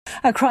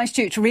A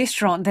Christchurch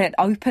restaurant that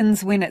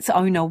opens when its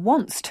owner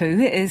wants to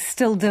is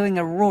still doing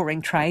a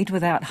roaring trade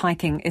without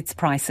hiking its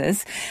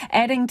prices.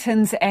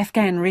 Addington's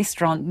Afghan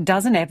restaurant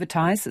doesn't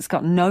advertise. It's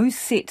got no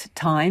set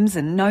times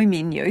and no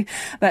menu,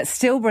 but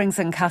still brings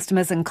in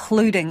customers,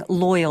 including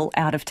loyal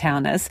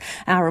out-of-towners.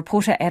 Our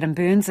reporter Adam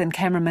Burns and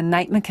cameraman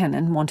Nate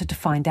McKinnon wanted to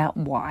find out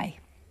why.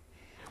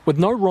 With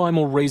no rhyme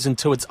or reason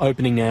to its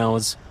opening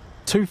hours,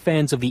 two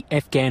fans of the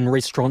Afghan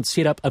restaurant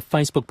set up a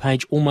Facebook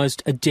page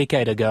almost a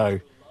decade ago.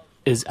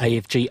 Is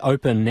AFG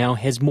open now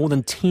has more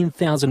than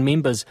 10,000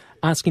 members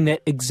asking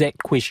that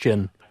exact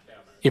question.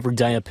 Every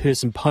day a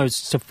person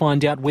posts to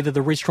find out whether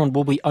the restaurant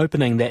will be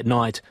opening that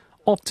night,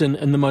 often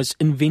in the most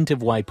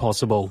inventive way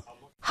possible.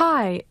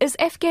 Hi, is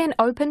Afghan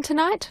open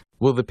tonight?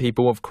 Will the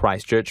people of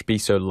Christchurch be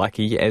so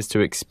lucky as to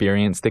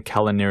experience the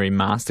culinary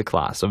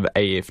masterclass of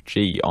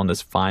AFG on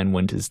this fine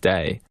winter's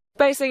day?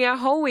 Basing our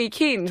whole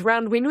weekend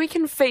round when we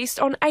can feast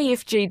on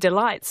AFG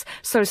delights.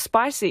 So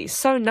spicy,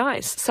 so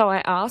nice. So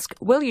I ask,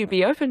 will you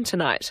be open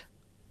tonight?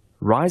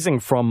 Rising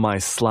from my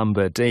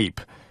slumber deep,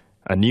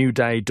 a new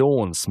day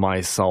dawns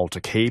my soul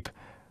to keep.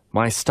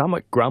 My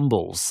stomach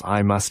grumbles,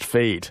 I must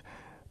feed,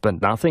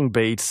 but nothing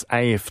beats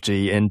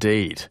AFG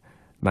indeed.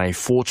 May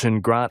fortune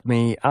grant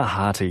me a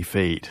hearty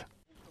feed.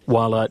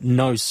 While a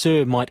no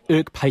sir might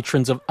irk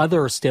patrons of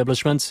other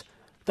establishments,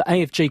 the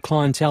AFG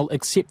clientele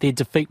accept their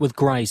defeat with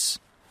grace.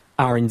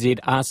 RNZ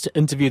asked to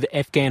interview the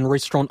Afghan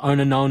restaurant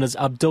owner known as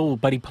Abdul,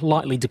 but he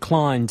politely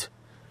declined.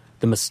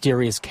 The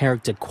mysterious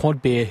character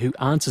Quad Bear, who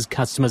answers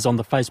customers on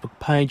the Facebook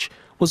page,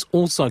 was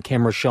also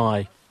camera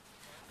shy.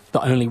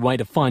 The only way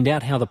to find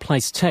out how the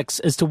place ticks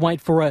is to wait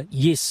for a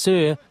yes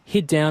sir,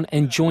 head down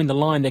and join the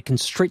line that can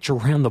stretch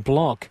around the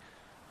block.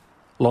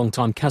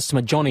 Long-time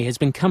customer Johnny has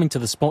been coming to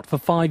the spot for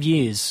 5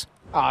 years.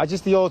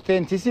 Just the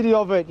authenticity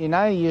of it, you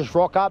know, you just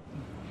rock up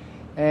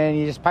and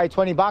you just pay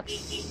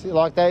 $20.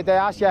 Like they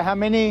ask you how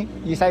many,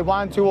 you say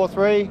 1, 2 or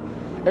 3.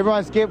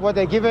 Everyone's get what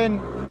they're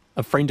given.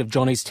 A friend of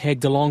Johnny's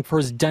tagged along for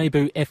his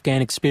debut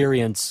Afghan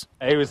experience.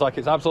 He was like,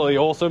 it's absolutely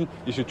awesome,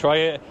 you should try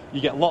it,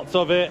 you get lots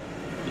of it,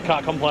 you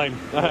can't complain.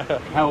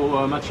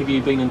 How much have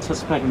you been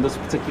anticipating this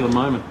particular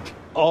moment?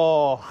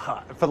 Oh,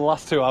 for the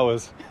last 2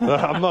 hours,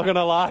 I'm not going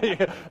to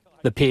lie.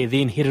 The pair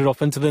then headed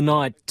off into the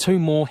night, 2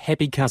 more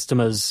happy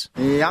customers.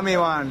 Yummy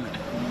one.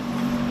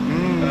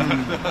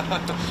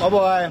 Oh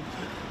boy.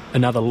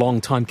 Another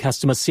long-time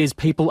customer says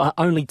people are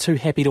only too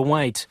happy to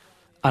wait.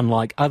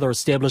 Unlike other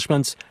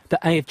establishments, the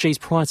AFG's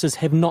prices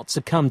have not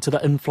succumbed to the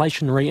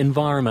inflationary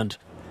environment.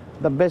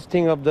 The best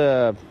thing of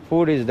the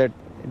food is that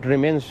it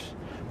remains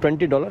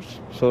 $20.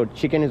 So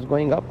chicken is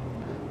going up,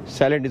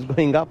 salad is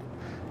going up.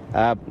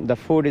 The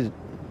food is,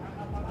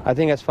 I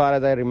think as far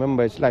as I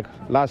remember, it's like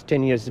last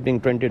 10 years it's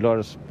been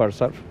 $20 per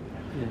serve.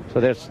 Yeah. So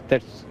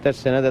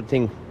that's another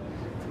thing.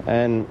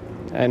 And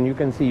you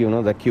can see, you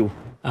know, the queue.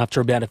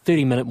 After about a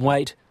 30-minute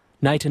wait,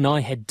 Nate and I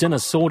had dinner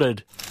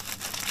sorted.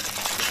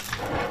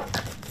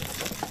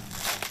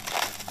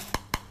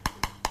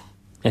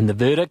 And the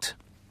verdict?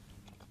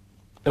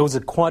 It was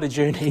quite a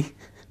journey,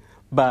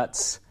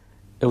 but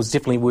it was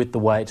definitely worth the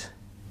wait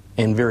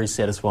and very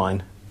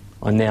satisfying.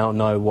 I now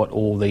know what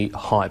all the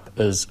hype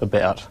is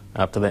about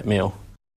after that meal.